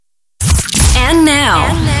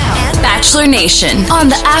now, Bachelor Nation on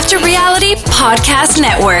the After Reality Podcast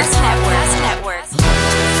Network.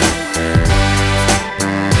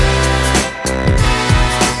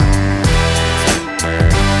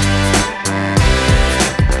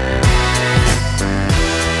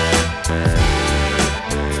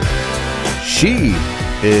 She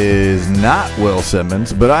is not Will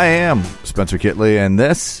Simmons, but I am Spencer Kitley, and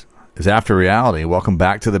this is After Reality. Welcome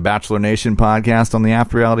back to the Bachelor Nation podcast on the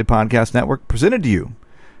After Reality Podcast Network, presented to you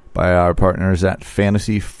by our partners at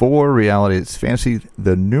Fantasy 4 Reality. It's fantasy,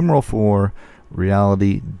 the numeral 4,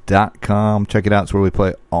 reality.com. Check it out. It's where we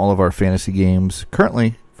play all of our fantasy games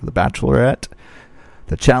currently for The Bachelorette,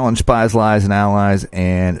 The Challenge, Spies, Lies, and Allies,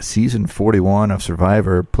 and Season 41 of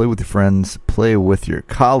Survivor. Play with your friends. Play with your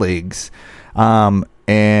colleagues.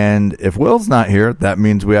 And if Will's not here, that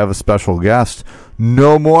means we have a special guest.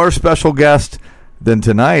 No more special guest than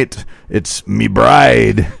tonight. It's me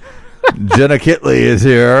bride. Jenna Kitley is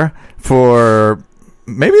here for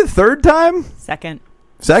maybe the third time? Second.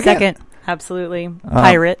 Second? Absolutely.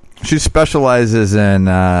 Pirate. She specializes in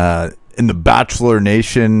the Bachelor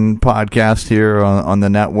Nation podcast here on the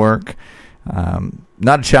network.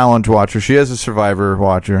 Not a challenge watcher. She is a Survivor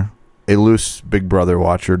watcher. A loose Big Brother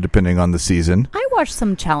watcher, depending on the season. I watch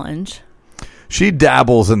some challenge. She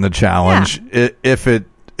dabbles in the challenge if it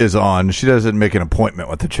is on. She doesn't make an appointment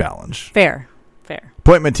with the challenge. Fair.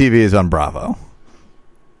 Appointment TV is on Bravo.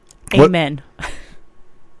 Amen.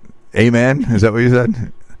 Amen? Is that what you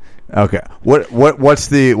said? Okay. What's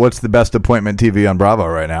the best appointment TV on Bravo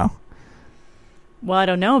right now? Well, I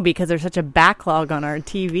don't know because there's such a backlog on our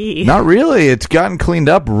TV. Not really. It's gotten cleaned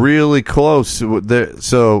up really close.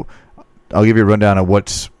 So I'll give you a rundown of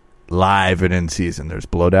what's live and in season. There's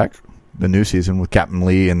Below Deck, the new season with Captain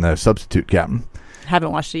Lee and the substitute captain.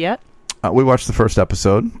 Haven't watched it yet. We watched the first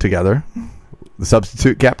episode together. The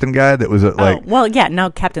substitute captain guy that was no,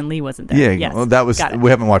 Captain Lee wasn't there. Yeah, yes. well, that was. We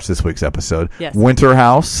haven't watched this week's episode. Yes. Winter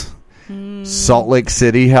House, Salt Lake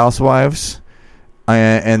City Housewives,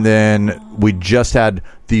 and then we just had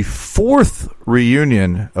the 4th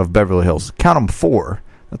reunion of Beverly Hills. Count them 4.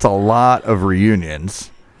 That's a lot of reunions.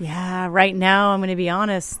 Yeah, right now, I'm going to be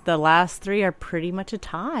honest, the last 3 are pretty much a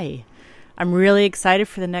tie. I'm really excited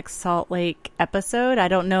for the next Salt Lake episode. I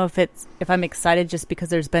don't know if I'm excited just because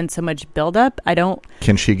there's been so much buildup.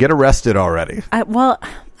 Can she get arrested already? I don't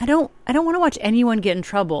want to watch anyone get in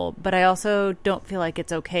trouble, but I also don't feel like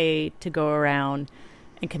it's okay to go around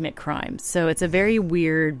and commit crimes. So it's a very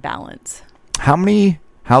weird balance. How many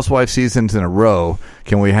Housewife seasons in a row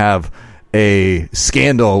can we have a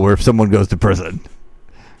scandal where someone goes to prison?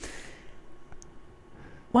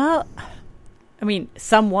 Well, I mean,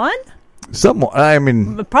 someone, I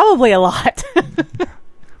mean, probably a lot.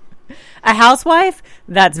 A housewife,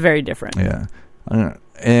 that's very different. Yeah.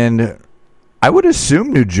 And I would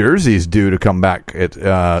assume New Jersey's due to come back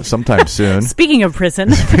at sometime soon. Speaking of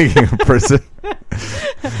prison.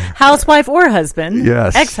 Housewife or husband.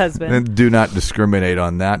 Yes. Ex-husband. And do not discriminate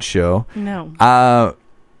on that show. No.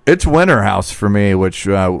 It's Winter House for me, which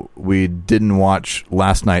we didn't watch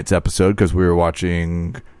last night's episode because we were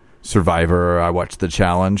watching Survivor. I watched The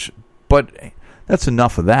Challenge. But that's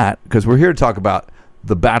enough of that because we're here to talk about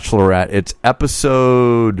The Bachelorette. It's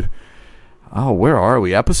episode... Oh, where are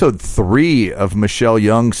we? Episode 3 of Michelle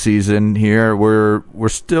Young's season here. We're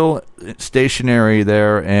still stationary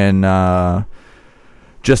there in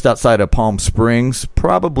just outside of Palm Springs.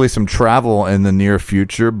 Probably some travel in the near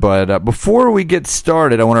future. But before we get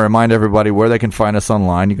started, I want to remind everybody where they can find us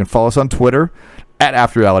online. You can follow us on Twitter at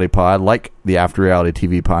After Reality Pod, like the After Reality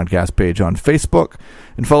TV podcast page on Facebook,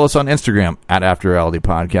 and follow us on Instagram at After Reality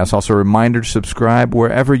Podcast. Also, a reminder to subscribe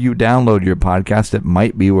wherever you download your podcast. It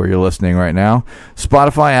might be where you're listening right now.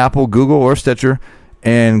 Spotify, Apple, Google, or Stitcher.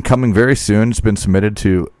 And coming very soon, it's been submitted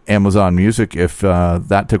to Amazon Music if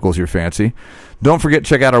that tickles your fancy. Don't forget to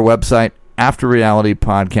check out our website,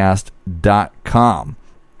 afterrealitypodcast.com.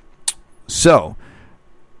 So,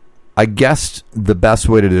 I guess the best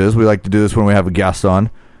way to do this, we like to do this when we have a guest on.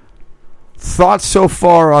 Thoughts so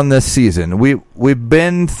far on this season? We've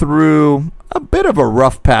been through a bit of a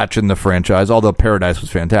rough patch in the franchise, although Paradise was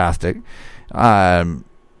fantastic.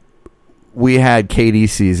 We had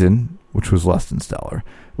Katie's season, which was less than stellar.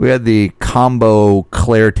 We had the combo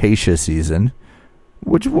Claire Tayshia season,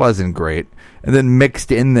 which wasn't great. And then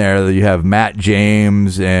mixed in there, you have Matt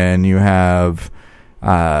James and you have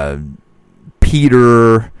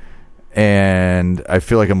Peter, and I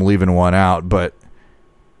feel like I'm leaving one out, but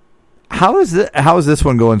how is this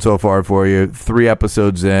one going so far for you? 3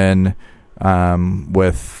 episodes in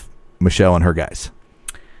with Michelle and her guys.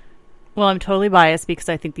 Well, I'm totally biased because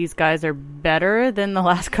I think these guys are better than the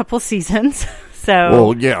last couple seasons.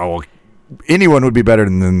 Well, anyone would be better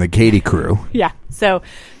than the Katie crew. Yeah. So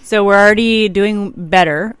we're already doing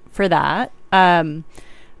better for that. And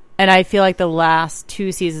I feel like the last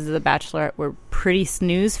 2 seasons of The Bachelorette were pretty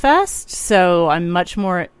snooze fest. So I'm much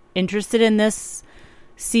more interested in this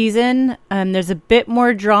season. There's a bit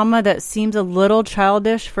more drama that seems a little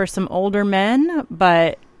childish for some older men,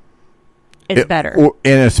 but it's better.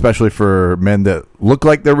 And especially for men that look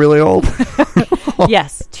like they're really old.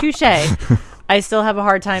 Yes, touche. I still have a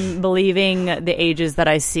hard time believing the ages that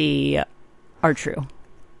I see are true.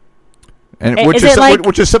 And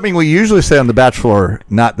which is something we usually say on The Bachelor,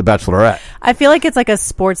 not The Bachelorette. I feel like it's like a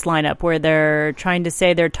sports lineup where they're trying to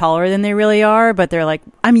say they're taller than they really are, but they're like,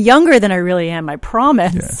 I'm younger than I really am, I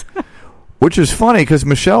promise. Yeah. Which is funny because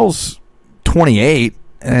Michelle's 28,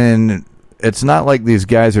 and it's not like these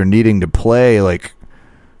guys are needing to play like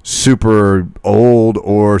super old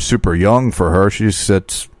or super young for her. She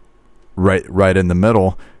sits right in the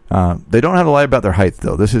middle. They don't have to lie about their height,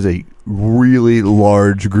 though. This is a really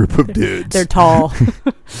large group of dudes. They're tall.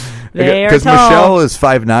 They are tall. Because Michelle is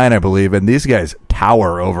 5'9", I believe, and these guys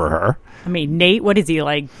tower over her. I mean, Nate, what is he,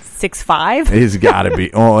 like 6'5"? He's got to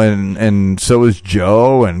be. Oh, and so is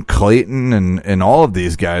Joe and Clayton and all of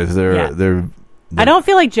these guys. They're I don't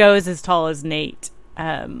feel like Joe is as tall as Nate.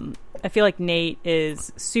 I feel like Nate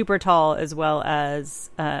is super tall as well as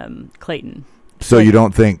Clayton. So you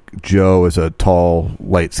don't think Joe is a tall,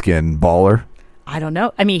 light-skinned baller? I don't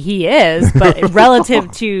know. I mean, he is, but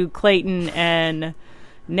relative to Clayton and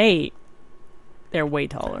Nate, they're way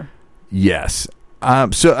taller. Yes.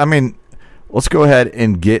 So, I mean, let's go ahead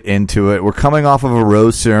and get into it. We're coming off of a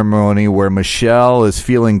rose ceremony where Michelle is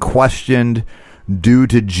feeling questioned due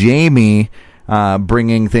to Jamie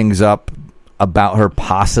bringing things up about her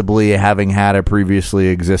possibly having had a previously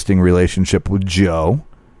existing relationship with Joe,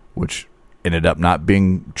 which ended up not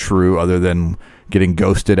being true other than getting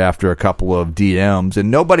ghosted after a couple of DMs. And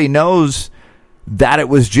nobody knows that it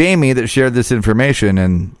was Jamie that shared this information,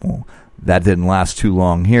 and that didn't last too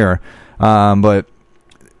long here. But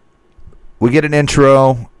we get an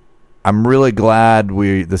intro. I'm really glad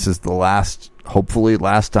this is the hopefully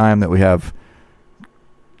last time that we have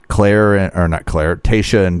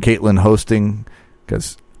Tasha and Caitlin hosting,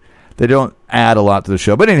 because they don't add a lot to the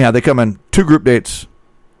show. But anyhow, they come in 2 group dates,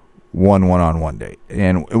 one-on-one date.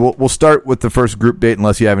 And we'll start with the first group date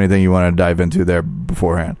unless you have anything you want to dive into there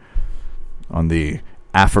beforehand on the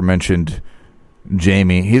aforementioned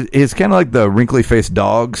Jamie. He's kind of like the wrinkly-faced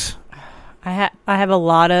dogs. I have a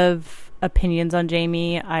lot of opinions on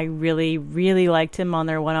Jamie. I really, really liked him on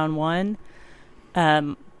their one-on-one.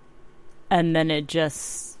 And then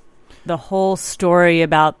the whole story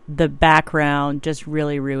about the background just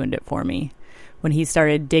really ruined it for me. When he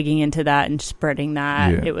started digging into that and spreading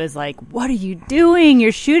that, It was like, what are you doing?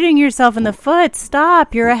 You're shooting yourself in the foot.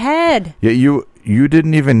 Stop. You're ahead. Yeah, you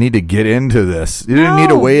didn't even need to get into this. You didn't need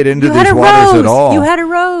to wade into these waters at all. You had a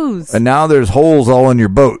rose. And now there's holes all in your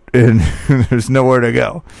boat, and there's nowhere to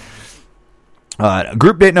go.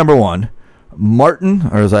 Group date number 1, Martin,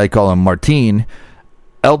 or as I call him, Martine,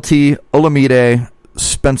 LT, Olamide,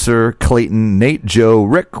 Spencer, Clayton, Nate, Joe,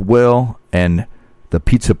 Rick, Will, and the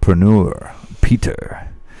pizzapreneur, Peter.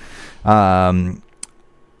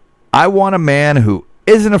 I want a man who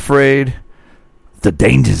isn't afraid of the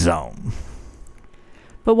danger zone.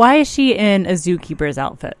 But why is she in a zookeeper's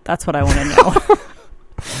outfit? That's what I want to know.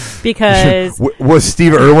 Because was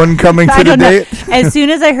Steve Irwin coming to the date? As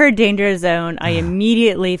soon as I heard Danger Zone, I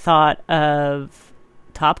immediately thought of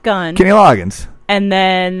Top Gun. Kenny Loggins. And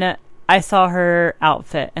then I saw her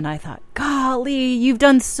outfit and I thought, golly, you've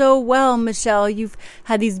done so well, Michelle. You've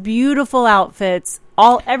had these beautiful outfits.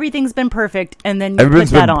 Everything's been perfect, and then you put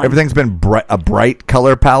that on. Everything's been a bright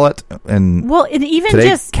color palette, and even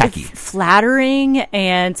just khaki. Flattering,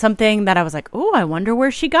 and something that I was like, oh, I wonder where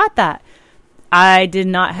she got that. I did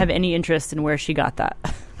not have any interest in where she got that.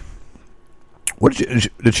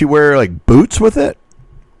 Did she wear like boots with it?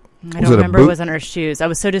 I don't remember. It was on her shoes. I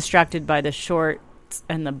was so distracted by the shorts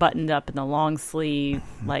and the buttoned up and the long sleeve,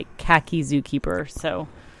 like khaki zookeeper. So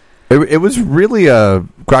it was really a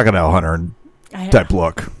crocodile hunter type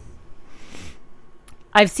look.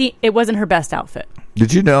 I've seen. It wasn't her best outfit.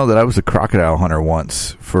 Did you know that I was a crocodile hunter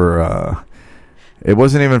once for? It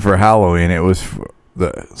wasn't even for Halloween. It was for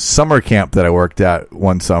the summer camp that I worked at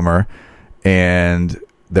one summer, and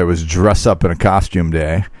there was dress up in a costume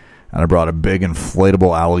day, and I brought a big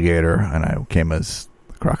inflatable alligator, and I came as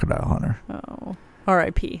the crocodile hunter. Oh,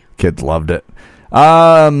 R.I.P. Kids loved it.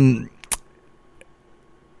 I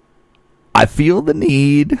feel the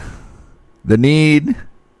need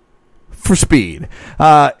for speed.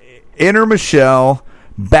 Enter Michelle,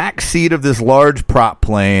 backseat of this large prop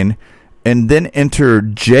plane, and then enter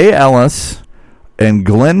Jay Ellis and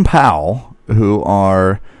Glenn Powell, who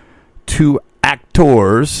are two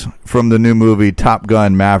actors from the new movie Top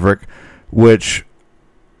Gun Maverick, which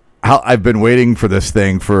I've been waiting for this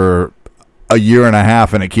thing for a year and a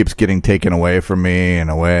half, and it keeps getting taken away from me and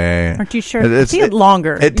away. Aren't you sure? It's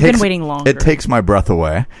longer. You've been waiting longer. It takes my breath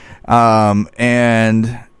away.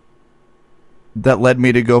 And that led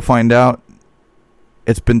me to go find out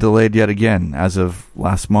it's been delayed yet again as of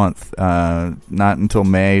last month. Not until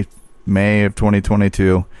May of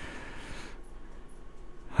 2022.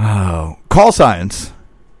 Oh, call signs.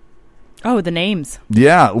 Oh, the names.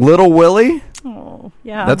 Yeah, Little Willie. Oh,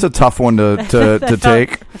 yeah. That's a tough one to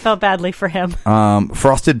take. I felt badly for him.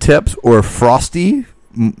 Frosted Tips or Frosty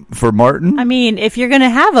for Martin. I mean, if you're going to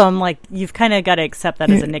have them, like, you've kind of got to accept that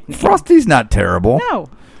as a nickname. Frosty's not terrible. No.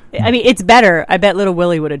 I mean, it's better. I bet Little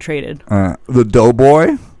Willie would have traded. The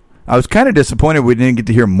Doughboy. I was kind of disappointed we didn't get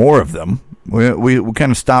to hear more of them. We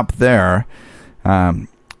kind of stopped there.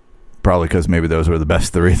 Probably because maybe those were the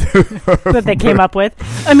best three that they came up with.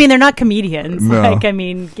 I mean, they're not comedians. No. Like, I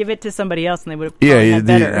mean, give it to somebody else and they would have had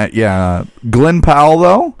better. Glenn Powell,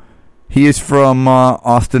 though, he is from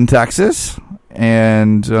Austin, Texas,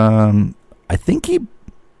 and I think he.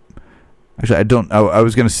 Actually, I don't. I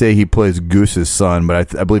was going to say he plays Goose's son,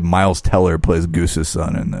 but I believe Miles Teller plays Goose's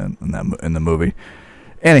son in the movie.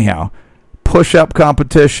 Anyhow, push-up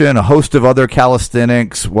competition, a host of other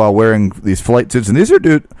calisthenics while wearing these flight suits, and these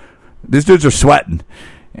dudes are sweating,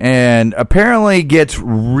 and apparently gets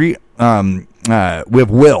with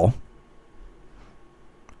Will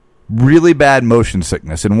really bad motion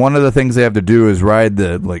sickness, and one of the things they have to do is ride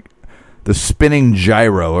the spinning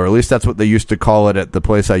gyro, or at least that's what they used to call it at the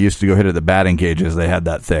place I used to go hit at the batting cages. They had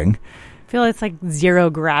that thing. I feel it's like zero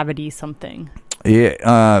gravity something.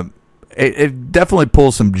 Yeah, it definitely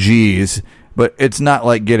pulls some G's. But it's not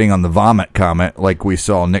like getting on the vomit comet like we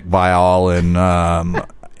saw Nick Viall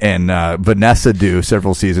and Vanessa do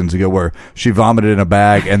several seasons ago, where she vomited in a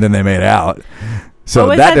bag and then they made out.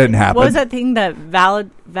 So that didn't happen. What was that thing that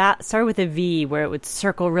started with a V, where it would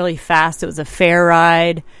circle really fast? It was a fair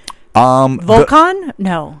ride. Volcon?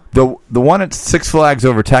 No. The one at Six Flags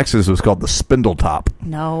over Texas was called the Spindle Top.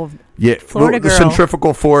 No. Yeah, Florida the girl.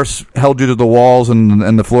 centrifugal force held you to the walls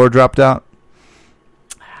and the floor dropped out.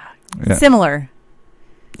 Yeah. Similar.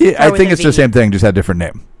 Yeah, I think it's the same thing, just had a different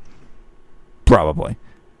name. Probably.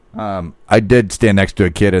 I did stand next to a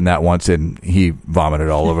kid in that once, and he vomited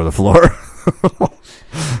all over the floor.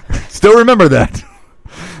 Still remember that.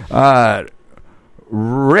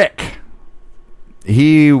 Rick.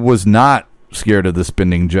 He was not scared of the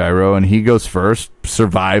spinning gyro, and he goes first,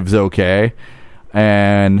 survives okay.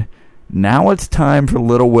 And now it's time for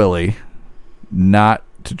Little Willie not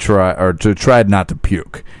to try not to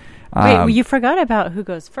puke. Wait, you forgot about who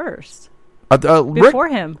goes first. Before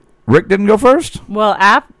him. Rick didn't go first? Well,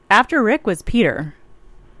 after Rick was Peter,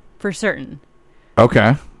 for certain.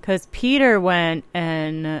 Okay. Because Peter went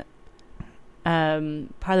and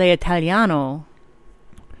Parle Italiano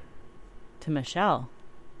to Michelle.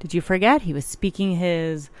 Did you forget? He was speaking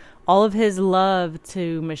all of his love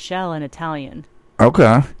to Michelle in Italian.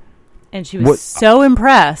 Okay. And she was so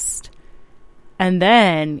impressed. And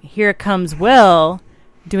then here comes Will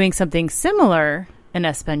doing something similar in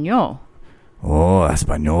Espanol. Oh,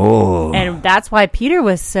 Espanol. And that's why Peter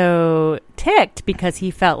was so ticked, because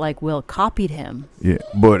he felt like Will copied him. Yeah,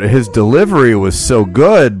 but his delivery was so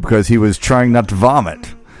good because he was trying not to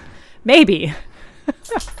vomit. Maybe.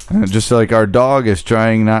 Just like our dog is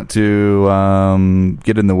trying not to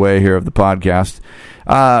get in the way here of the podcast.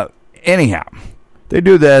 Anyhow, they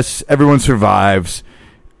do this. Everyone survives.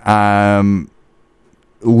 Little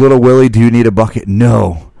Willie, do you need a bucket?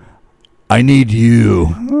 No. I need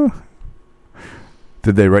you.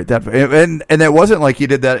 Did they write that? And it wasn't like he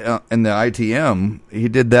did that in the ITM. He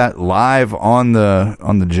did that live on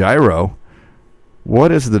the gyro.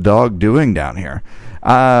 What is the dog doing down here?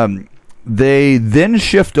 They then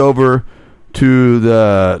shift over to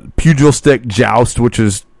the pugil stick joust, which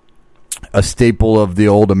is a staple of the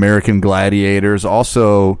old American gladiators.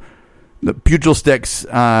 Also, the pugil sticks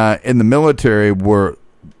in the military were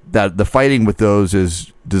that the fighting with those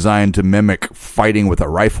is designed to mimic fighting with a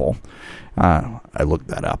rifle. I looked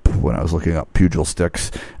that up when I was looking up pugil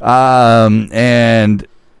sticks. And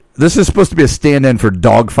this is supposed to be a stand-in for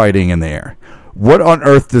dogfighting in the air. What on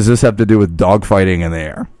earth does this have to do with dogfighting in the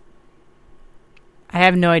air? I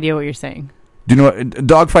have no idea what you're saying. Do you know what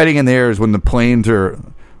dogfighting in the air is? When the planes are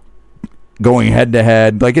going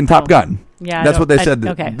head-to-head, like in Top Gun. Yeah, that's what they said.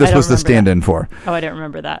 Okay, this was the stand-in for. Oh, I don't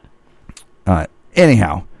remember that.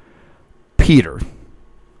 Anyhow, Peter,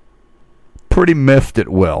 pretty miffed at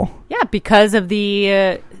Will. Yeah, because of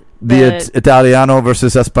the Italiano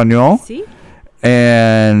versus Espanol. See?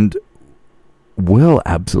 And Will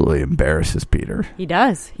absolutely embarrasses Peter. He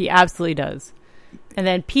does. He absolutely does. And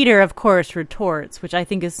then Peter, of course, retorts, which I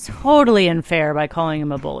think is totally unfair by calling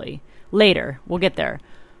him a bully. Later. We'll get there.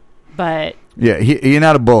 But... Yeah, you're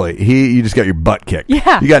not a bully. You just got your butt kicked.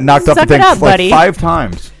 Yeah. You got knocked off the thing up, like buddy. 5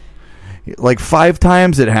 times. Like 5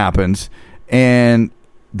 times it happens. And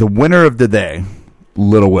the winner of the day,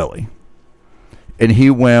 Little Willie. And he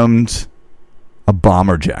wins a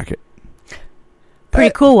bomber jacket.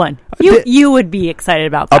 Pretty cool one. You would be excited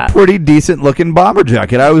about that. A pretty decent looking bomber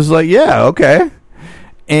jacket. I was like, yeah, okay.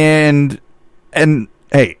 And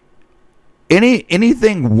hey,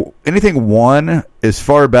 anything won is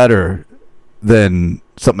far better than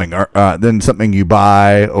something you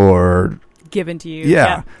buy or given to you.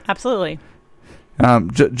 Yeah, absolutely.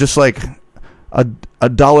 Just like a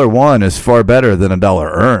dollar won is far better than a dollar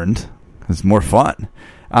earned. It's more fun.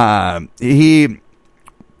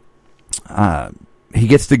 He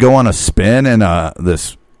gets to go on a spin in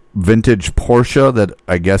this vintage Porsche that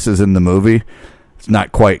I guess is in the movie. It's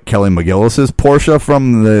not quite Kelly McGillis's Porsche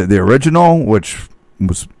from the original, which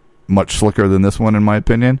was much slicker than this one in my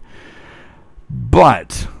opinion.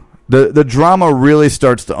 But the drama really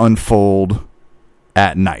starts to unfold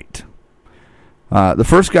at night. The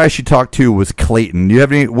first guy she talked to was Clayton. Do you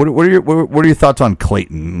have any? What are your thoughts on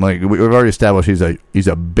Clayton? Like we've already established, he's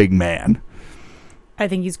a big man. I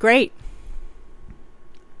think he's great.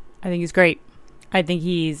 I think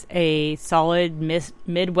he's a solid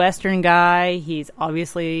Midwestern guy. He's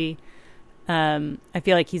obviously, I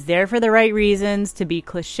feel like he's there for the right reasons, to be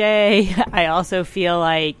cliche. I also feel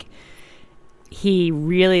like he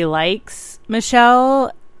really likes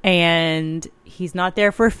Michelle, and he's not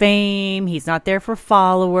there for fame. He's not there for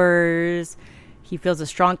followers. He feels a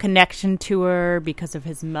strong connection to her because of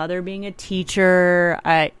his mother being a teacher.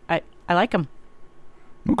 I like him.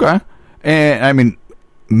 Okay. And I mean,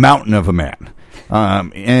 mountain of a man.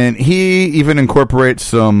 And he even incorporates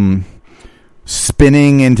some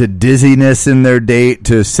spinning into dizziness in their date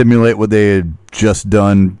to simulate what they had just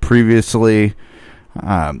done previously.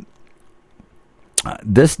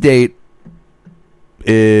 This date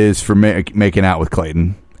is for making out with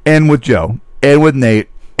Clayton and with Joe and with Nate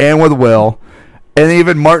and with Will. And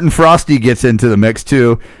even Martin Frosty gets into the mix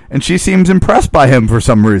too. And she seems impressed by him for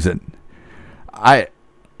some reason.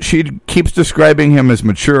 She keeps describing him as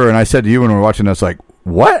mature, and I said to you when we were watching this, like,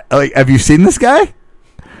 what? Like, have you seen this guy?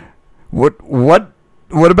 What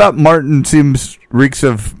about Martin reeks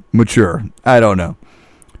of mature? I don't know.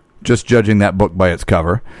 Just judging that book by its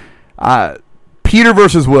cover. Peter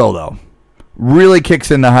versus Will, though, really kicks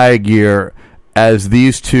into high gear as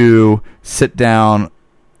these two sit down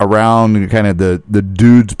around kind of the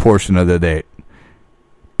dudes portion of the date.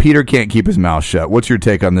 Peter can't keep his mouth shut. What's your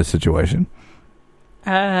take on this situation?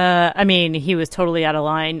 I mean, he was totally out of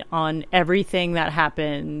line on everything that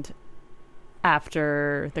happened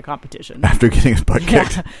after the competition. After getting his butt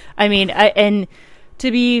kicked. Yeah. I mean, and to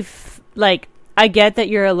be I get that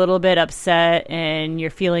you're a little bit upset and your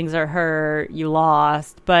feelings are hurt, you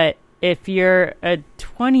lost, but if you're a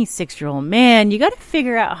 26-year-old man, you got to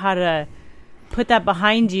figure out how to put that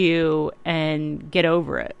behind you and get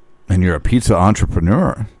over it. And you're a pizza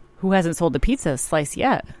entrepreneur. Who hasn't sold a pizza slice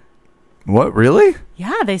yet? What, really?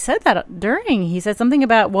 Yeah, they said that during. He said something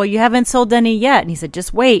about, well, you haven't sold any yet. And he said,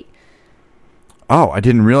 just wait. Oh, I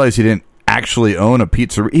didn't realize he didn't actually own a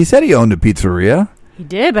pizzeria. He said he owned a pizzeria. He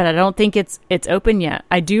did, but I don't think it's open yet.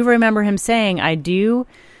 I do remember him saying, I do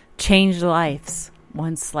change lives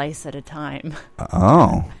one slice at a time.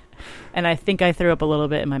 Oh. And I think I threw up a little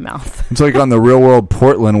bit in my mouth. It's like on the Real World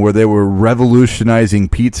Portland where they were revolutionizing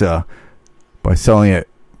pizza by selling it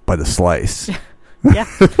by the slice. Yeah.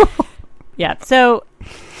 Yeah. So,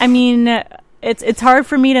 I mean, it's hard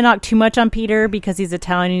for me to knock too much on Peter because he's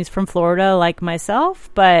Italian and he's from Florida like myself.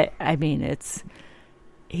 But, I mean,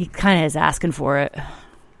 he kind of is asking for it.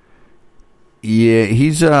 Yeah,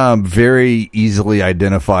 he's very easily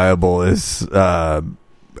identifiable as a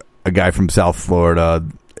guy from South Florida.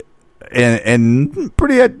 And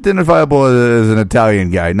pretty identifiable as an Italian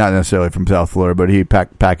guy, not necessarily from South Florida, but he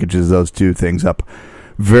packages those two things up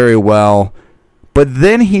very well. But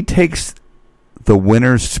then he takes the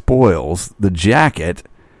winner's spoils, the jacket,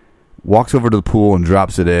 walks over to the pool and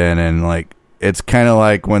drops it in, and like it's kind of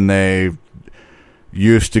like when they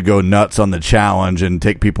used to go nuts on the challenge and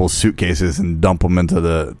take people's suitcases and dump them into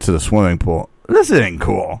the swimming pool. This ain't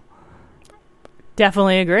cool.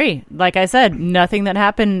 Definitely agree. Like I said, nothing that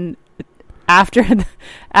happened after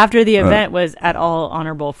the event was at all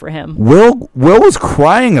honorable for him. Will was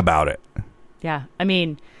crying about it. Yeah, I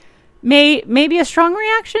mean, maybe a strong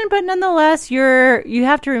reaction, but nonetheless, you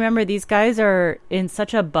have to remember these guys are in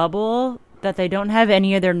such a bubble that they don't have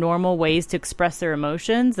any of their normal ways to express their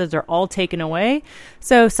emotions. Those are all taken away.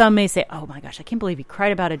 So some may say, "Oh my gosh, I can't believe he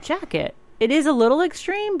cried about a jacket." It is a little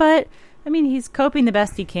extreme, but I mean, he's coping the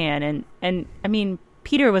best he can, and I mean,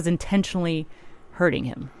 Peter was intentionally hurting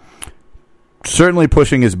him. Certainly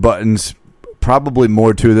pushing his buttons. Probably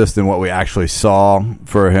more to this than what we actually saw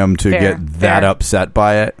for him to get that upset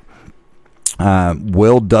by it.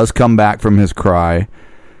 Will does come back from his cry,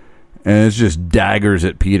 and it's just daggers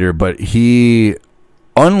at Peter. But he,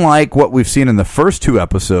 unlike what we've seen in the first 2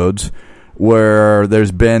 episodes, where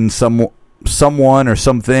there's been someone or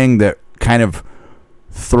something that kind of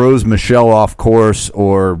throws Michelle off course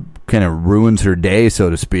or kind of ruins her day,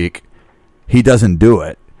 so to speak, he doesn't do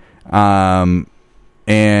it. And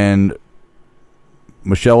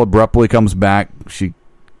Michelle abruptly comes back. She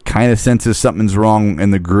kind of senses something's wrong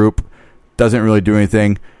in the group. Doesn't really do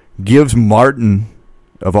anything. Gives Martin,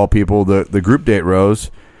 of all people, the group date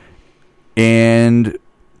rose. And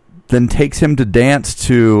then takes him to dance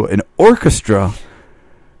to an orchestra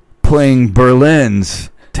playing Berlin's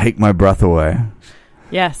Take My Breath Away.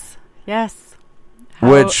 Yes.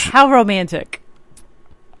 How romantic.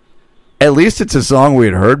 At least it's a song we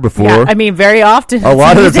had heard before. Yeah, I mean, very often. A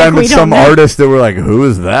lot of the time it's some artist that we're like, who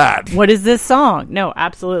is that? What is this song? No,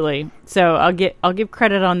 absolutely. So I'll give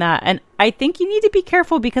credit on that. And I think you need to be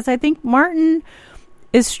careful because I think Martin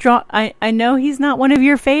is strong. I know he's not one of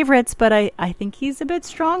your favorites, but I think he's a bit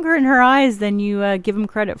stronger in her eyes than you give him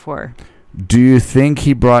credit for. Do you think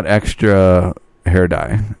he brought extra hair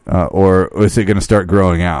dye? Or is it going to start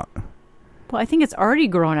growing out? Well, I think it's already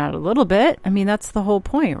grown out a little bit. I mean, that's the whole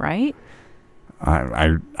point, right?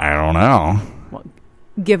 I don't know. Well,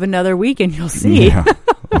 give another week and you'll see. Yeah.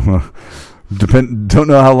 Don't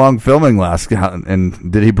know how long filming lasts,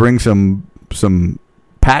 and did he bring some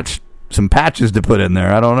patches to put in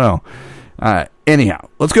there? I don't know. Anyhow,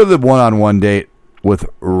 let's go to the one-on-one date with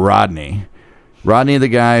Rodney. Rodney, the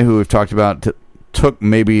guy who we've talked about, took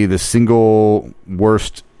maybe the single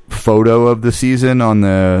worst photo of the season on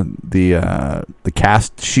the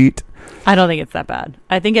cast sheet. I don't think it's that bad.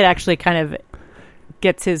 I think it actually kind of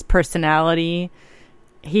gets his personality.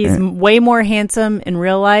 He's way more handsome in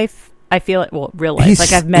real life. I feel it. Well, real life,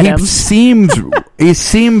 like I've met him. He seems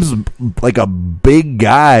like a big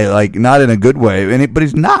guy, like not in a good way, but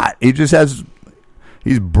he's not.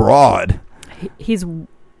 He's broad. He's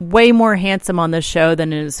way more handsome on the show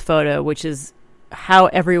than in his photo, which is how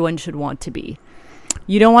everyone should want to be.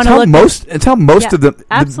 You don't want to look. It's how most of the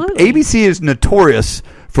absolutely. ABC is notorious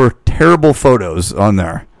for terrible photos on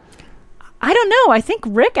there. I don't know. I think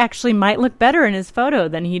Rick actually might look better in his photo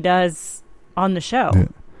than he does on the show. Yeah.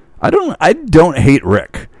 I don't hate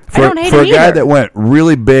Rick. I don't hate for him a guy either. that went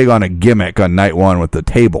really big on a gimmick on night 1 with the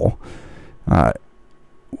table,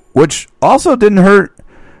 which also didn't hurt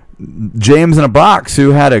James in a Box,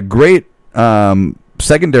 who had a great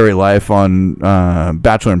secondary life on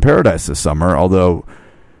Bachelor in Paradise this summer, although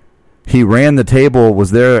he ran the table,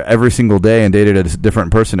 was there every single day, and dated a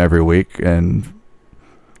different person every week, and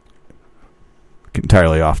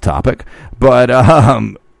entirely off topic. But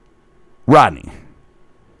Rodney,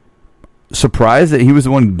 surprised that he was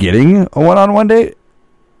the one getting a one-on-one date?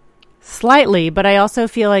 Slightly, but I also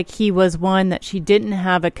feel like he was one that she didn't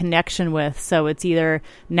have a connection with, so it's either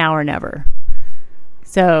now or never.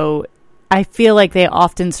 So I feel like they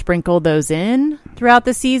often sprinkle those in throughout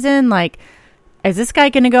the season, like, is this guy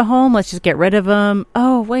going to go home? Let's just get rid of him.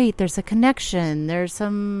 Oh, wait, there's a connection. There's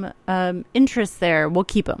some interest there. We'll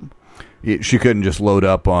keep him. She couldn't just load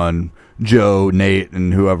up on Joe, Nate,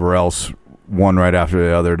 and whoever else, one right after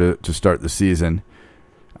the other to start the season.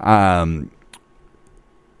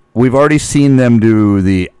 We've already seen them do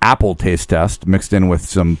the apple taste test mixed in with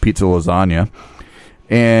some pizza lasagna,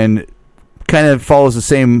 and kind of follows the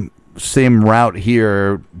same route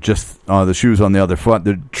here, just the shoes on the other foot.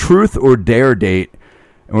 The truth or dare date,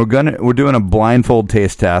 and we're doing a blindfold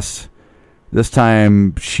taste test. This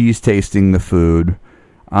time she's tasting the food.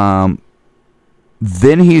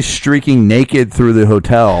 Then he's streaking naked through the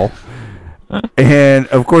hotel. And,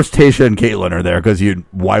 of course, Tayshia and Caitlin are there because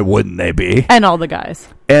why wouldn't they be? And all the guys.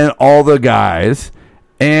 And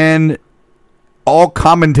all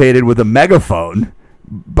commentated with a megaphone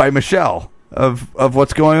by Michelle of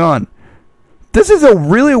what's going on. This is a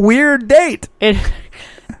really weird date. It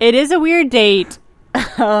is a weird date.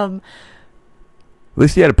 The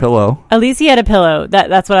least he had a pillow. At least he had a pillow.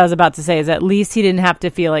 That's what I was about to say, is at least he didn't have to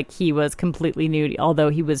feel like he was completely nude, although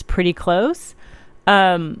he was pretty close.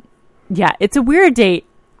 Yeah, it's a weird date.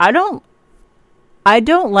 I don't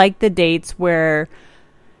like the dates where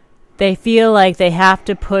they feel like they have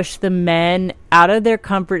to push the men out of their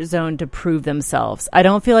comfort zone to prove themselves. I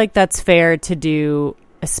don't feel like that's fair to do,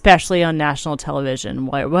 especially on national television,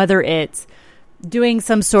 whether it's doing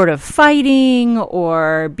some sort of fighting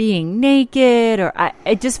or being naked, or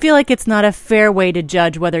I just feel like it's not a fair way to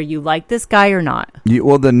judge whether you like this guy or not.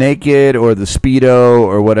 Well, the naked or the Speedo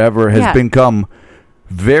or whatever has become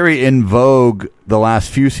very in vogue the last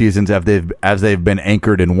few seasons as they've been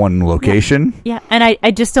anchored in one location. Yeah, and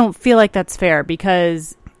I just don't feel like that's fair,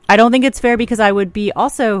 because I don't think it's fair, because I would be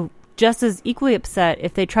also just as equally upset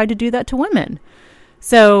if they tried to do that to women.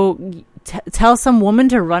 So tell some woman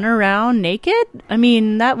to run around naked? I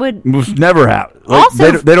mean, that would never happen.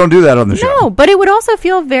 Also, they don't do that on the show. No, but it would also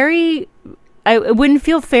feel it wouldn't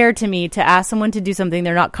feel fair to me to ask someone to do something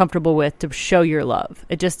they're not comfortable with to show your love.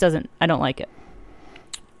 It just doesn't. I don't like it.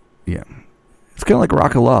 Yeah. It's kind of like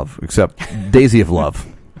Rock of Love, except Daisy of Love.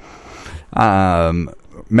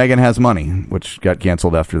 Megan Has Money, which got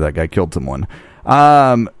canceled after that guy killed someone.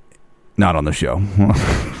 Not on the show.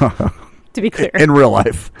 To be clear. In real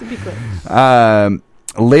life. To be clear.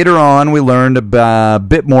 Later on, we learned a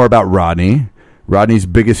bit more about Rodney. Rodney's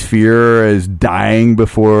biggest fear is dying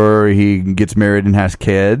before he gets married and has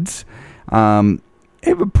kids. They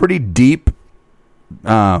have a pretty deep,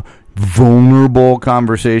 vulnerable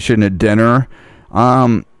conversation at dinner.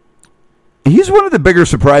 He's one of the bigger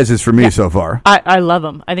surprises for me so far. I love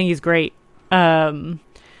him. I think he's great. We're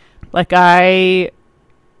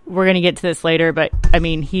going to get to this later, but I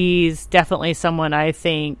mean, he's definitely someone I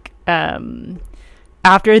think,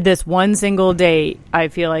 after this one single date, I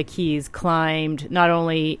feel like he's climbed not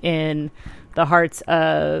only in the hearts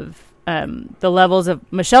of the levels of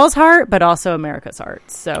Michelle's heart, but also America's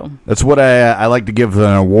heart. So that's what I like to give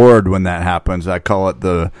an award when that happens. I call it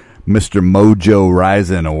the Mr. Mojo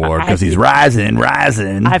Rising Award, because he's rising.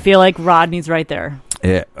 I feel like Rodney's right there.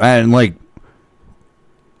 Yeah, and like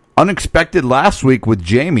unexpected last week with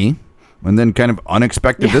Jamie, and then kind of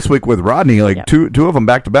unexpected this week with Rodney. Like two of them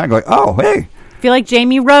back to back. Like, oh hey, I feel like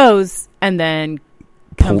Jamie rose and then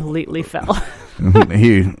completely fell.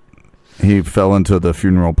 He fell into the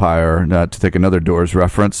funeral pyre, to take another Doors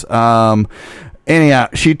reference. Anyhow,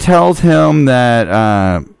 she tells him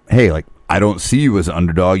that, hey, like, I don't see you as an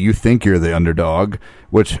underdog. You think you're the underdog,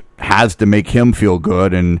 which has to make him feel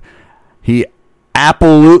good. And he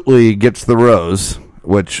absolutely gets the rose,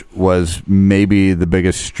 which was maybe the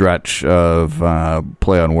biggest stretch of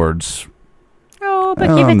play on words. Oh,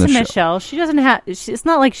 but give it to Michelle. She doesn't have. It's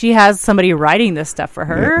not like she has somebody writing this stuff for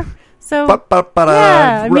her. Yeah. So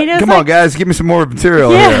yeah, I mean, come on, guys, give me some more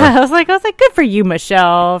material. Yeah, here. I was like, good for you,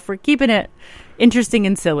 Michelle, for keeping it interesting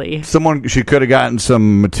and silly. She could have gotten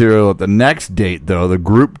some material at the next date, though, the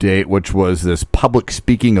group date, which was this public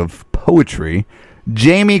speaking of poetry.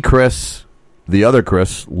 Jamie, Chris, the other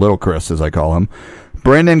Chris, little Chris as I call him,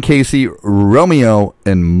 Brandon, Casey, Romeo,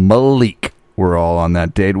 and Malik were all on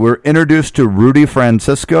that date. We're introduced to Rudy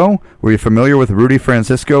Francisco. Were you familiar with Rudy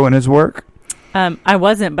Francisco and his work? I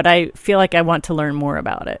wasn't, but I feel like I want to learn more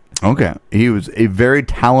about it. Okay. He was a very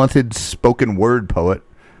talented spoken word poet,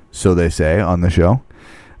 so they say on the show.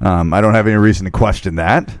 I don't have any reason to question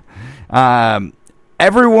that.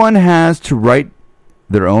 Everyone has to write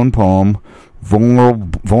their own poem.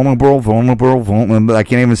 Vulnerable. I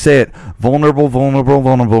can't even say it. Vulnerable.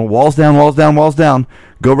 Walls down.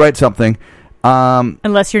 Go write something.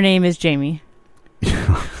 Unless your name is Jamie.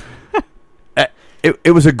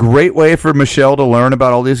 It was a great way for Michelle to learn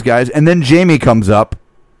about all these guys. And then Jamie comes up,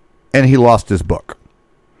 and he lost his book.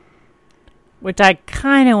 Which I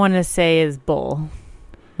kind of want to say is bull.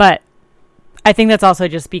 But I think that's also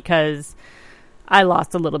just because I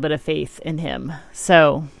lost a little bit of faith in him.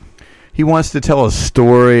 So he wants to tell a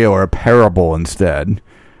story or a parable instead.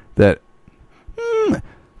 That,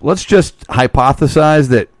 let's just hypothesize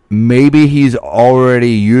that maybe he's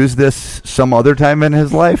already used this some other time in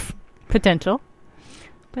his life. Potential.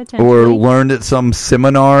 Or learned at some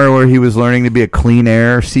seminar where he was learning to be a clean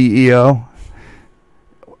air CEO.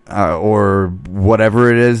 Or whatever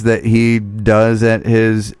it is that he does at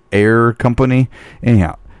his air company.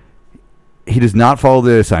 Anyhow, he does not follow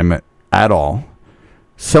the assignment at all.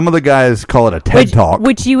 Some of the guys call it a TED Talk.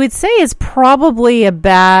 Which you would say is probably a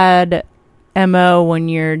bad MO when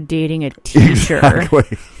you're dating a teacher.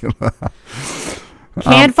 Exactly.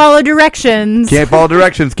 Can't follow directions. Can't follow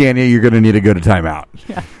directions, can you? You're going to need to go to timeout.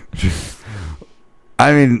 Yeah.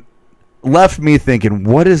 I mean, left me thinking,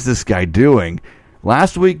 what is this guy doing?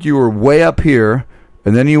 Last week you were way up here,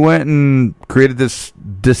 and then you went and created this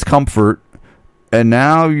discomfort, and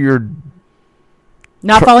now you're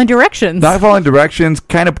not following directions. Not following directions,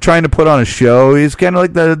 kind of trying to put on a show. He's kind of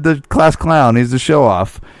like the class clown. He's the show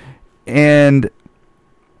off. And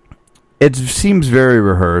it seems very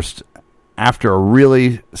rehearsed after a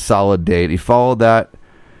really solid date. He followed that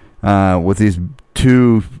with these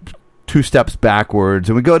two steps backwards.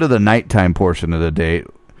 And we go to the nighttime portion of the date,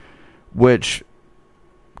 which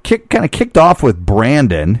kind of kicked off with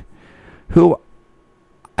Brandon, who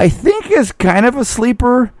I think is kind of a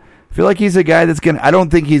sleeper. I feel like he's a guy that's I don't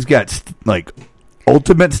think he's got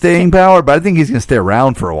ultimate staying power, but I think he's going to stay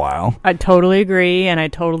around for a while. I totally agree, and I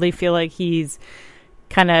totally feel like he's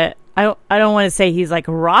kind of, I don't want to say he's like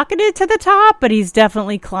rocketed to the top, but he's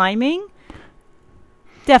definitely climbing.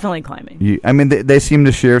 Definitely climbing. I mean, they seem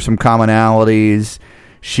to share some commonalities.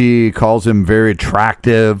 She calls him very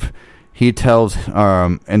attractive. He tells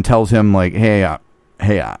him like, hey,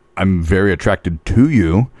 I'm very attracted to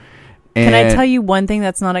you. And can I tell you one thing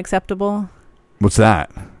that's not acceptable? What's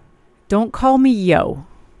that? Don't call me yo.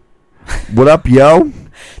 What up, yo?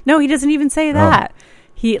 No, he doesn't even say that.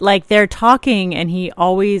 He they're talking, and he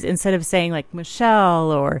always, instead of saying like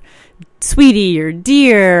Michelle or sweetie or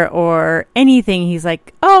dear or anything, he's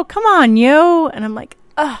like, oh, come on, yo. And I'm like,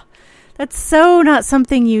 that's so not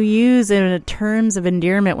something you use in terms of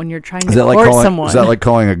endearment when you're trying to court someone. Is that like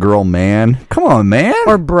calling a girl man? Come on, man.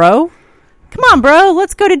 Or bro. Come on, bro.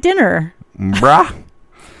 Let's go to dinner. Brah.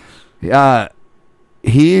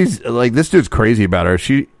 He's like, this dude's crazy about her.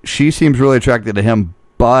 She seems really attracted to him,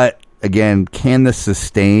 but again, can this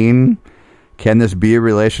sustain? Can this be a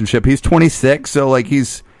relationship? He's 26, so like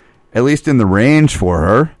he's at least in the range for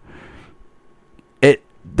her.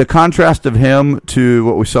 The contrast of him to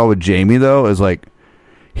what we saw with Jamie, though, is like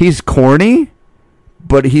he's corny,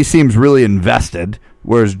 but he seems really invested,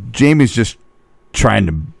 whereas Jamie's just trying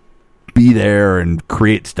to be there and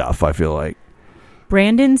create stuff, I feel like.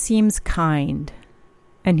 Brandon seems kind,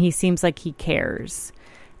 and he seems like he cares.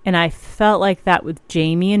 And I felt like that with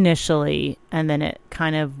Jamie initially, and then it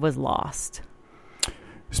kind of was lost.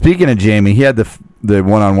 Speaking of Jamie, he had the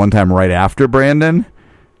one-on-one time right after Brandon.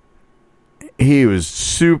 He was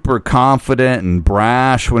super confident and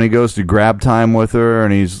brash when he goes to grab time with her,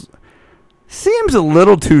 and seems a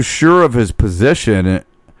little too sure of his position,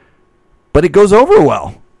 but it goes over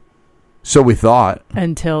well. So we thought.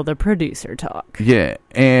 Until the producer talk. Yeah,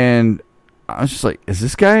 and I was just like, is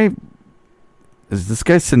this guy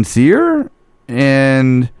sincere?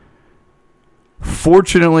 And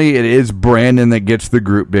fortunately, it is Brandon that gets the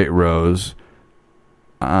group date rose.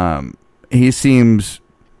 He seems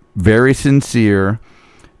very sincere.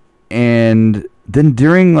 And then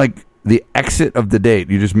during like the exit of the date,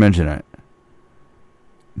 you just mentioned it.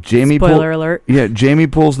 Spoiler alert. Yeah, Jamie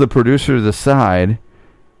pulls the producer to the side,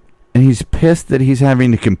 and he's pissed that he's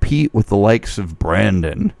having to compete with the likes of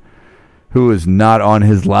Brandon, who is not on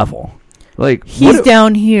his level. Like he's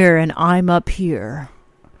down here and I'm up here.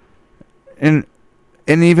 And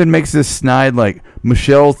even makes this snide like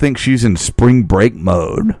Michelle thinks she's in spring break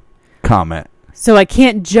mode comment. So I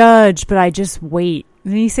can't judge, but I just wait.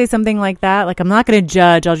 Didn't he say something like that? Like, I'm not going to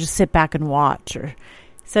judge, I'll just sit back and watch. Or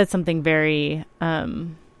said something very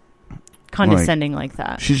condescending like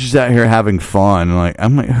that. She's just out here having fun.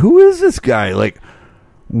 I'm like, who is this guy? Like,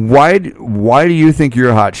 why do you think you're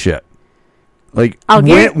a hot shit? Like,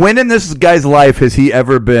 when in this guy's life has he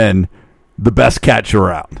ever been the best catch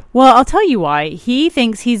around? Well, I'll tell you why. He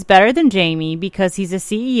thinks he's better than Jamie because he's a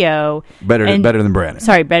CEO. Better than Brandon.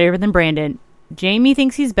 Sorry, better than Brandon. Jamie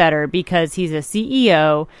thinks he's better because he's a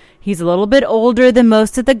CEO. He's a little bit older than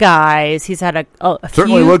most of the guys. He's had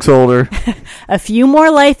certainly looks older. A few more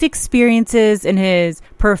life experiences in his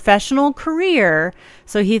professional career,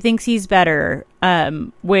 so he thinks he's better.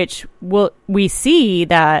 Which we see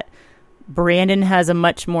that Brandon has a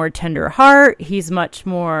much more tender heart. He's much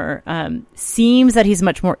more seems that he's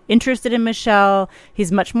much more interested in Michelle.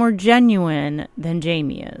 He's much more genuine than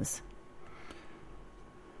Jamie is.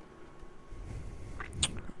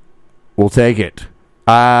 We'll take it.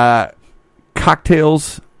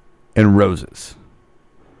 Cocktails and roses.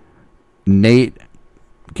 Nate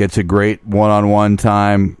gets a great one-on-one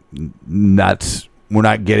time. We're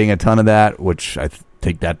not getting a ton of that, which I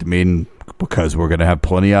take that to mean because we're going to have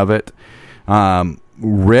plenty of it.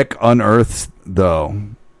 Rick unearths, though,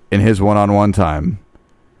 in his one-on-one time,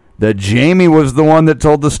 that Jamie was the one that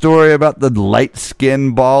told the story about the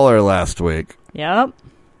light-skinned baller last week. Yep.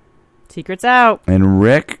 Secret's out. And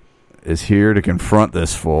Rick is here to confront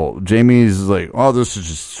this fool. Jamie's like, oh, this is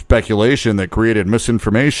just speculation that created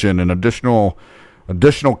misinformation and additional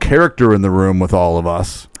additional character in the room with all of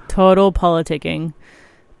us. Total politicking.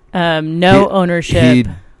 No ownership. He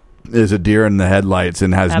is a deer in the headlights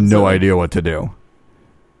and has no idea what to do.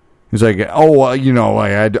 He's like, oh, well,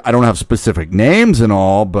 I don't have specific names and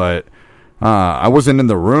all, but I wasn't in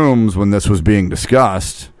the rooms when this was being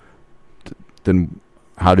discussed. Then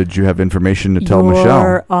how did you have information to tell Michelle?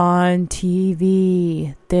 You're on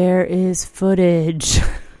TV. There is footage.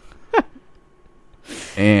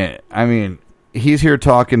 And, I mean, he's here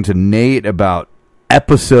talking to Nate about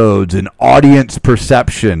episodes and audience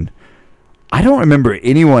perception. I don't remember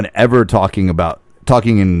anyone ever talking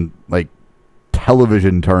in, like,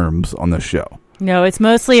 television terms on the show. No, it's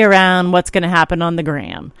mostly around what's going to happen on the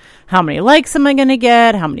gram. How many likes am I going to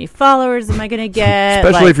get? How many followers am I going to get?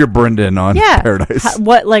 Especially if you're Brendan on Paradise.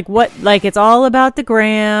 It's all about the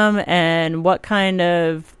gram and what kind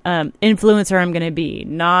of influencer I'm going to be,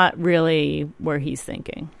 not really where he's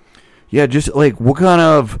thinking. Yeah, just like what kind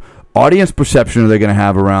of audience perception are they going to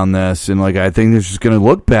have around this? And like, I think this is going to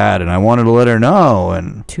look bad, and I wanted to let her know.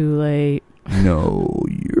 And too late. No,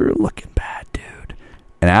 you're looking bad, dude.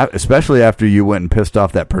 And especially after you went and pissed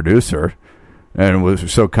off that producer and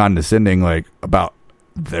was so condescending, like, about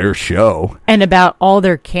their show. And about all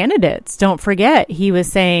their candidates. Don't forget, he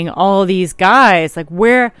was saying all these guys, like,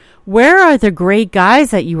 where are the great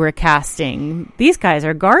guys that you were casting? These guys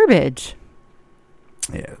are garbage.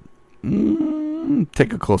 Yeah.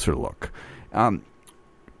 Take a closer look.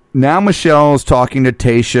 Now Michelle's talking to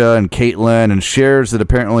Tayshia and Caitlin and shares that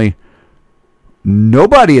apparently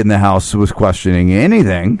nobody in the house was questioning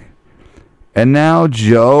anything. And now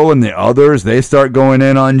Joe and the others, they start going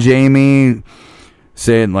in on Jamie,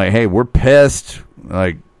 saying, like, hey, we're pissed,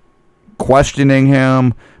 like, questioning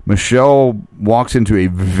him. Michelle walks into a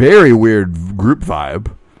very weird group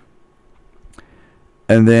vibe.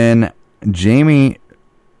 And then Jamie,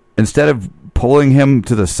 instead of pulling him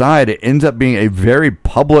to the side, it ends up being a very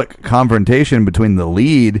public confrontation between the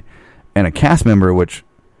lead and a cast member, which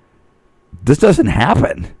this doesn't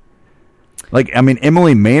happen. Like, I mean,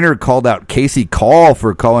 Emily Maynard called out Casey Call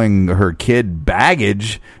for calling her kid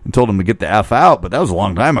baggage and told him to get the F out, but that was a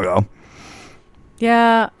long time ago.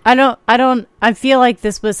 Yeah, I feel like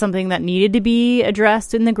this was something that needed to be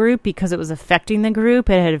addressed in the group because it was affecting the group.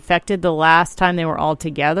 It had affected the last time they were all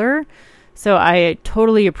together. So I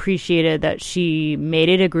totally appreciated that she made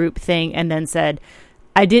it a group thing and then said,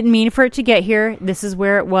 I didn't mean for it to get here. This is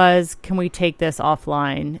where it was. Can we take this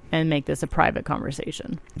offline and make this a private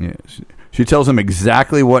conversation? Yeah, she tells him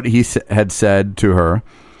exactly what he had said to her.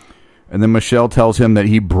 And then Michelle tells him that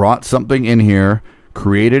he brought something in here,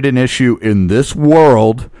 created an issue in this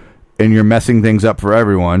world, and you're messing things up for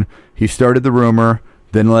everyone. He started the rumor,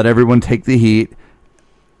 then let everyone take the heat.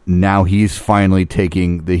 Now he's finally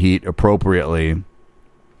taking the heat appropriately.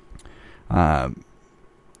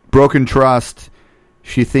 Broken trust.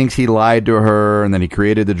 She thinks he lied to her, and then he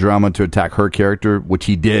created the drama to attack her character, which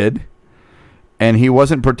he did. And he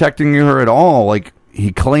wasn't protecting her at all like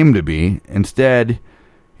he claimed to be. Instead,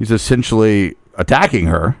 he's essentially attacking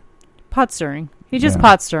her. Pot stirring. He's just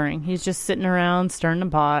pot stirring. He's just sitting around stirring the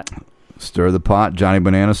pot. Stir the pot, Johnny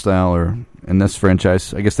Banana style, or in this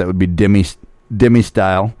franchise, I guess that would be Demi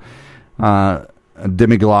style.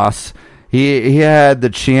 Demi-glace. He had the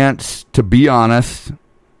chance to be honest.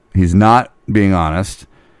 He's not being honest.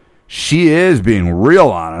 She is being real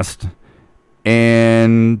honest.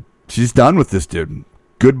 And she's done with this dude.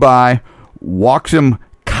 Goodbye. Walks him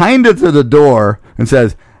kind of to the door and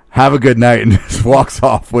says, have a good night, and just walks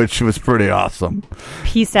off, which was pretty awesome.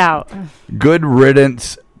 Peace out. Good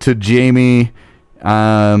riddance to Jamie.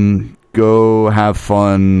 Go have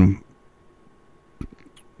fun.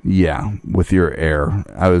 Yeah, with your heir.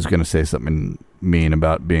 I was going to say something mean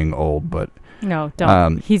about being old, but no,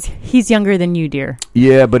 don't. He's younger than you, dear.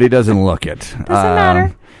 Yeah, but he doesn't look it. Doesn't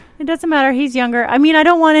matter. It doesn't matter. He's younger. I mean, I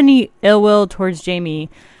don't want any ill will towards Jamie.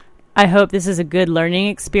 I hope this is a good learning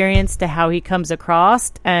experience to how he comes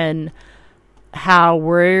across and how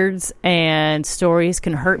words and stories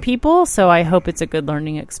can hurt people. So I hope it's a good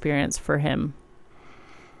learning experience for him.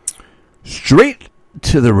 Straight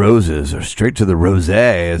to the roses, or straight to the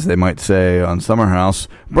rosé, as they might say on Summer House.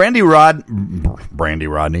 Brandon,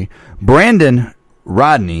 Rodney,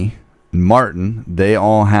 and Martin, they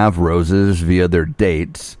all have roses via their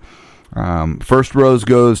dates. First rose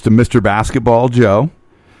goes to Mr. Basketball, Joe.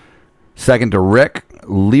 Second to Rick.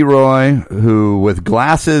 Leroy, who with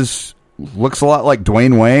glasses looks a lot like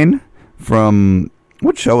Dwayne Wayne from,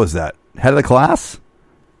 what show is that? Head of the Class?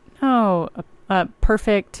 Oh,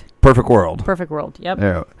 Perfect World. Perfect World. Yep.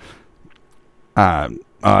 Yeah.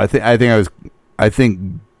 I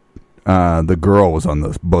think The girl was on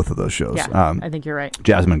both of those shows. Yeah, I think you're right.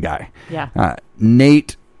 Jasmine Guy. Yeah.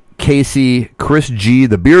 Nate, Casey, Chris G,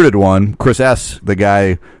 the bearded one, Chris S, the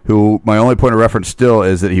guy who my only point of reference still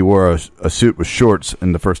is that he wore a suit with shorts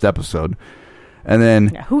in the first episode. And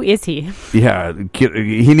then... Yeah, who is he? Yeah,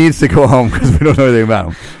 he needs to go home because we don't know anything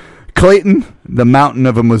about him. Clayton, the mountain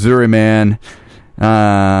of a Missouri man.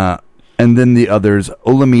 And then the others,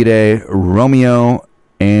 Olamide, Romeo,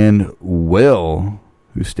 and Will,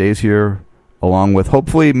 who stays here along with,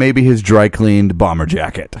 hopefully, maybe his dry-cleaned bomber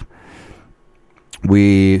jacket.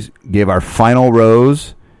 We gave our final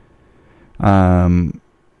rose. Actually,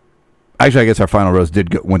 I guess our final rose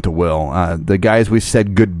went to Will. The guys we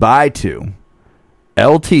said goodbye to,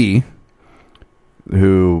 LT,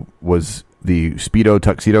 who was the Speedo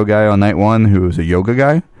Tuxedo guy on night one, who was a yoga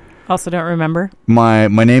guy. Also don't remember. My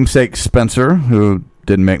namesake Spencer, who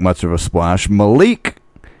didn't make much of a splash. Malik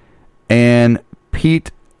and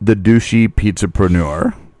Pete, the douchey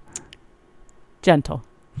pizzapreneur. Gentle.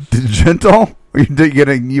 Gentle?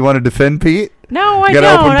 You want to defend Pete? No, I you got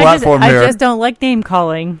don't. An open platform I just don't like name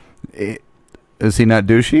calling. Is he not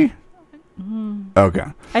douchey? Okay.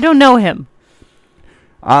 I don't know him.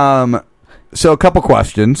 So a couple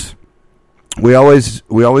questions. We always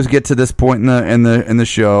get to this point in the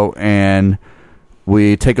show, and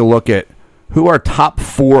we take a look at who our top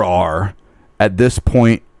 4 are at this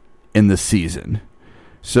point in the season.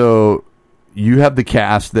 So you have the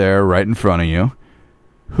cast there right in front of you.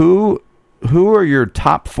 Who are your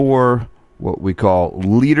top 4, what we call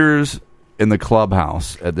leaders in the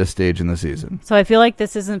clubhouse at this stage in the season? So I feel like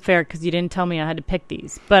this isn't fair because you didn't tell me I had to pick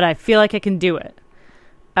these, but I feel like I can do it.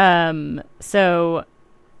 So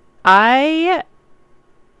I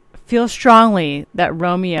feel strongly that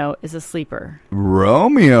Romeo is a sleeper.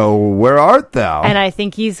 Romeo, where art thou? And I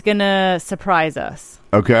think he's going to surprise us.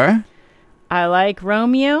 Okay. I like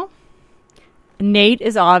Romeo. Nate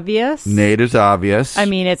is obvious. I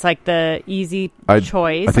mean, it's like the easy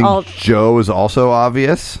choice. I think Joe is also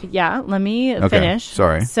obvious. Yeah, let me finish.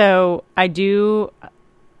 Sorry. So I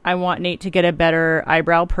want Nate to get a better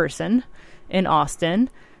eyebrow person in Austin.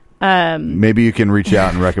 Maybe you can reach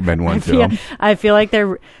out and recommend one to him. I feel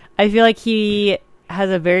like he has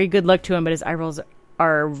a very good look to him, but his eyebrows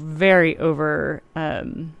are very over.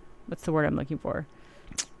 What's the word I'm looking for?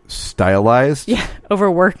 Stylized? Yeah,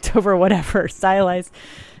 overworked, over whatever, stylized.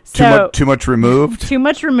 So too much removed. Too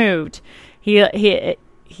much removed. He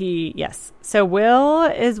yes. So Will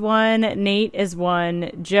is 1, Nate is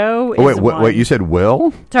 1, Joe is 1. Wait, you said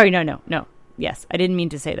Will? Sorry, no. Yes, I didn't mean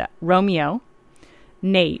to say that. Romeo,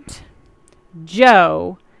 Nate,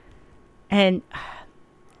 Joe, and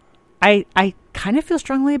I kind of feel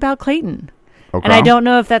strongly about Clayton. Okay. And I don't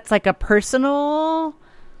know if that's like a personal,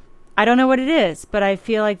 I don't know what it is, but I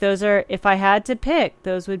feel like those are, if I had to pick,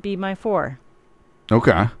 those would be my 4.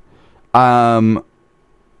 Okay. I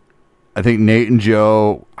think Nate and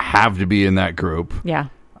Joe have to be in that group. Yeah.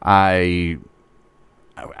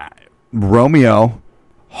 Romeo,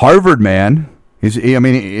 Harvard man.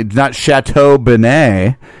 It's not Chateau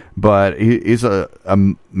Benet, but he's a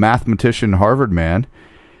mathematician, Harvard man.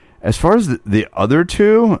 As far as the other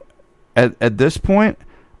 2, at this point,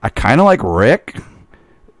 I kind of like Rick.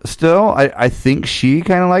 Still, I think she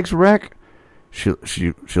kind of likes Rick. She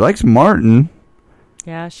likes Martin.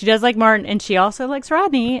 Yeah, she does like Martin, and she also likes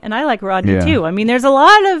Rodney, and I like Rodney too. I mean, there's a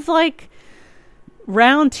lot of like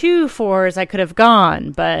round 2 4s I could have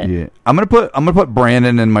gone, but yeah, I'm gonna put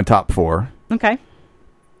Brandon in my top 4. Okay.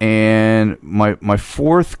 And my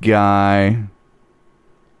 4th guy,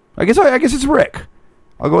 I guess it's Rick.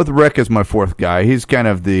 I'll go with Rick as my 4th guy. He's kind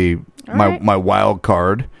of my wild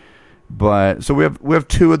card. But so we have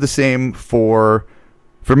 2 of the same 4.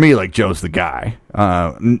 For me, like Joe's the guy,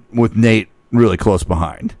 with Nate really close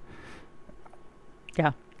behind.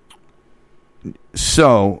 Yeah.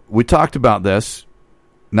 So we talked about this,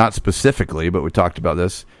 not specifically, but we talked about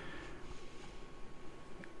this.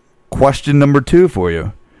 Question number 2 for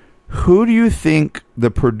you. Who do you think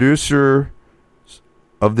the producer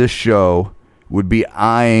of this show would be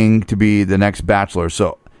eyeing to be the next Bachelor?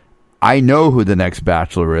 So I know who the next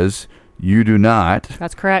Bachelor is. You do not.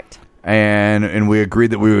 That's correct. And we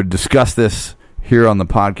agreed that we would discuss this here on the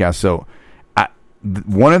podcast. So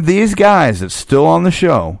one of these guys that's still on the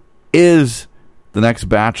show is the next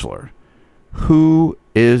Bachelor. Who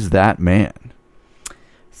is that man?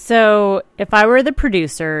 So if I were the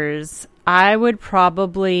producers, I would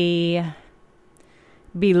probably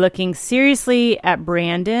be looking seriously at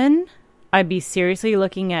Brandon. I'd be seriously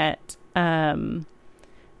looking at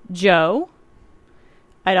Joe.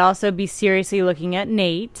 I'd also be seriously looking at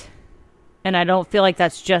Nate. And I don't feel like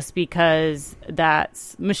that's just because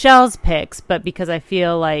that's Michelle's picks, but because I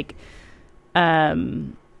feel like Joe,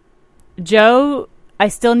 I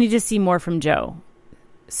still need to see more from Joe.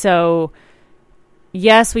 So,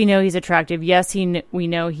 yes, we know he's attractive. Yes, we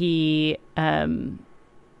know he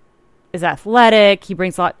is athletic. He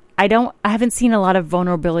brings a lot. I haven't seen a lot of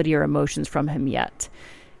vulnerability or emotions from him yet.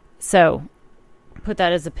 So, put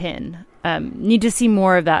that as a pin. Need to see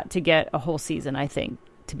more of that to get a whole season, I think,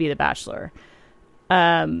 to be The Bachelor.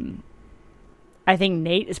 I think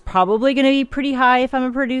Nate is probably going to be pretty high if I'm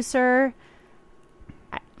a producer.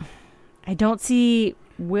 I don't see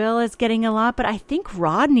Will as getting a lot, but I think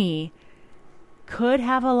Rodney could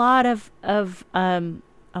have a lot of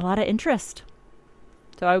interest.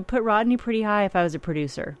 So I would put Rodney pretty high if I was a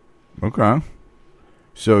producer. Okay.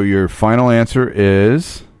 So your final answer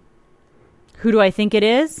is? Who do I think it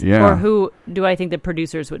is? Yeah. Or who do I think the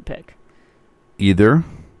producers would pick? Either.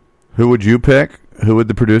 Who would you pick? Who would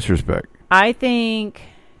the producers pick? I think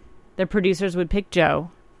the producers would pick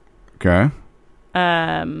Joe. Okay.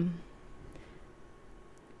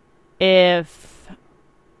 If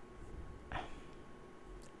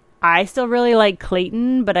I still really like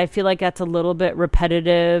Clayton, but I feel like that's a little bit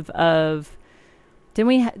repetitive of,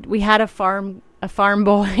 didn't we had a farm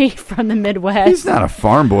boy from the Midwest? He's not a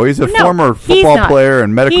farm boy. He's a former football player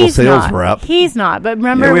and medical sales rep. He's not. But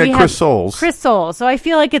remember, we had Chris Soules. Chris Soules. So I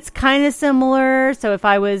feel like it's kind of similar. So if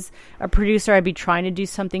I was a producer, I'd be trying to do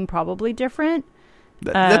something probably different.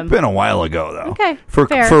 That's been a while ago, though. Okay,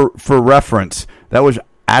 fair. For reference, that was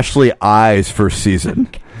Ashley I's first season.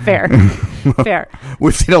 Fair. Fair.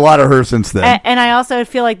 We've seen a lot of her since then. And I also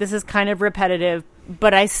feel like this is kind of repetitive,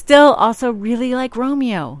 but I still also really like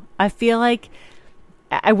Romeo. I feel like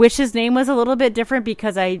I wish his name was a little bit different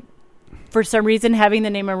because for some reason, having the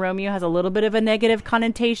name of Romeo has a little bit of a negative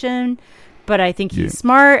connotation, but I think he's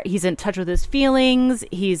smart. He's in touch with his feelings.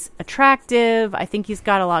 He's attractive. I think he's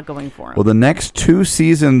got a lot going for him. Well, the next 2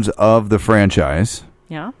 seasons of the franchise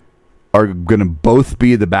are going to both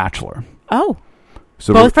be The Bachelor. Oh.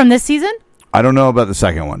 So both from this season? I don't know about the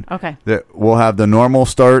second one. Okay. We'll have the normal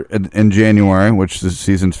start in January, which the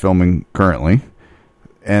season's filming currently.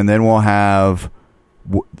 And then we'll have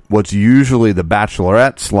what's usually the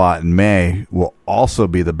Bachelorette slot in May will also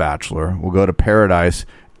be The Bachelor. We'll go to Paradise,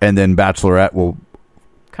 and then Bachelorette will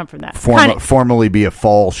come from that. Formally be a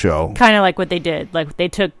fall show. Kind of like what they did. Like they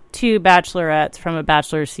took 2 Bachelorettes from a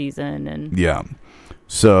Bachelor season. And yeah.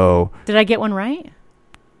 So did I get one right?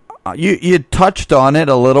 You touched on it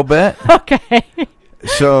a little bit. Okay.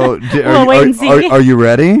 So we'll wait and see. Are you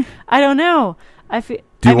ready? I don't know.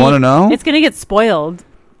 Do you want to know? It's going to get spoiled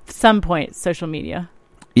at some point, social media.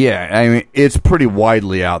 Yeah, I mean, it's pretty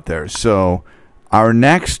widely out there. So our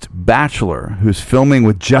next Bachelor, who's filming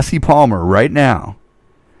with Jesse Palmer right now,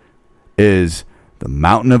 is the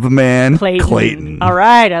Mountain of a Man, Clayton. All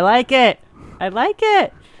right, I like it.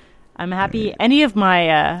 I'm happy any of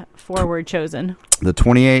my 4 were chosen. The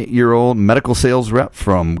 28-year-old medical sales rep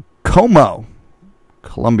from Como,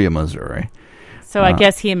 Columbia, Missouri. So I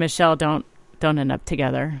guess he and Michelle don't end up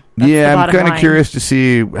together. That's I'm kind of curious to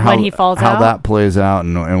see how he falls out. That plays out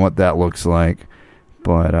and what that looks like.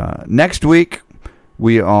 But next week,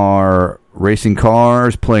 we are racing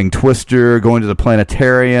cars, playing Twister, going to the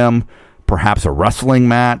planetarium, perhaps a wrestling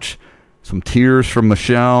match, some tears from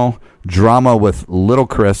Michelle, drama with Little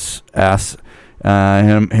Chris S.,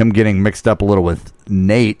 him getting mixed up a little with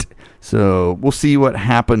Nate. So we'll see what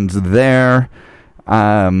happens there.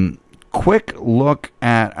 Quick look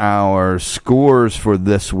at our scores for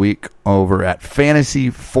this week over at Fantasy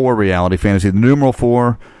 4 Reality. Fantasy, the numeral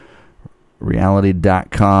 4,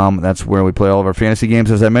 reality.com. That's where we play all of our fantasy games.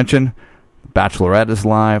 As I mentioned, Bachelorette is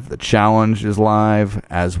live. The Challenge is live,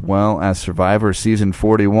 as well as Survivor Season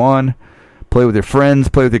 41. Play with your friends,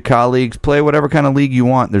 play with your colleagues, play whatever kind of league you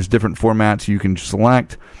want. There's different formats you can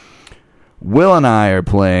select. Will and I are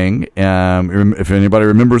playing. If anybody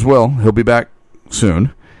remembers Will, he'll be back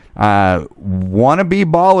soon. Wannabe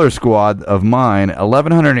Baller Squad of mine,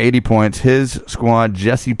 1,180 points. His squad,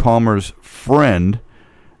 Jesse Palmer's friend,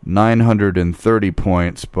 930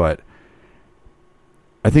 points. But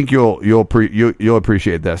I think you'll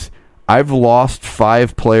appreciate this. I've lost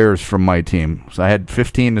 5 players from my team, so I had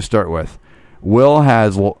 15 to start with. Will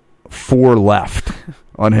has 4 left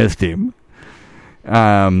on his team.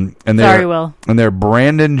 Sorry, Will. And they're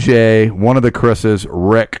Brandon J., one of the Chris's,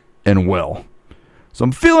 Rick, and Will. So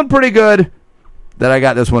I'm feeling pretty good that I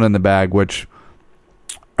got this one in the bag, which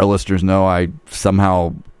our listeners know I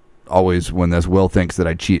somehow always, when this, Will thinks that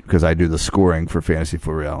I cheat because I do the scoring for Fantasy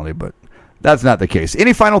for Reality, but that's not the case.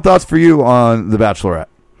 Any final thoughts for you on The Bachelorette?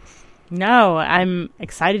 No, I'm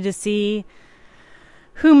excited to see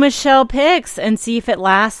who Michelle picks and see if it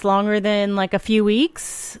lasts longer than like a few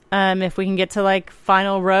weeks. If we can get to like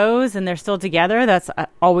final rose and they're still together, that's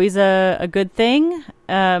always a good thing.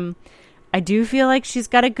 I do feel like she's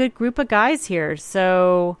got a good group of guys here.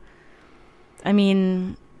 So, I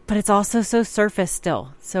mean, but it's also so surface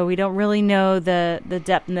still. So we don't really know the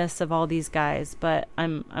depthness of all these guys. But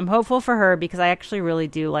I'm hopeful for her because I actually really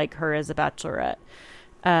do like her as a bachelorette.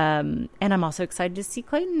 And I'm also excited to see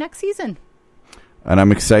Clayton next season. And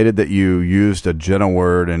I'm excited that you used a Jenna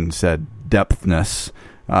word and said depthness.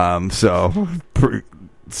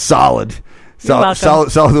 Solid.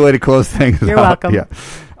 Solid way to close things You're out. welcome.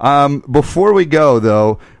 Yeah. Before we go,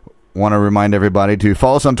 though, want to remind everybody to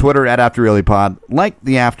follow us on Twitter at After Reality Pod, like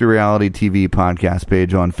the After Reality TV podcast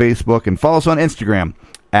page on Facebook, and follow us on Instagram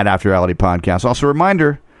at After Reality Podcast. Also, a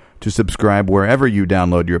reminder to subscribe wherever you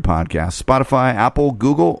download your podcasts, Spotify, Apple,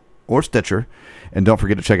 Google, or Stitcher. And don't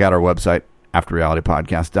forget to check out our website,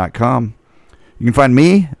 afterrealitypodcast.com. You can find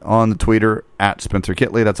me on the Twitter at Spencer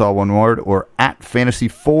Kitley, that's all one word, or at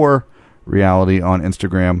Fantasy4Reality on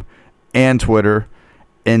Instagram and Twitter.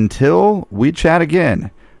 Until we chat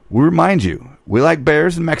again, we remind you, we like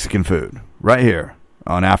bears and Mexican food right here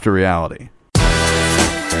on After Reality.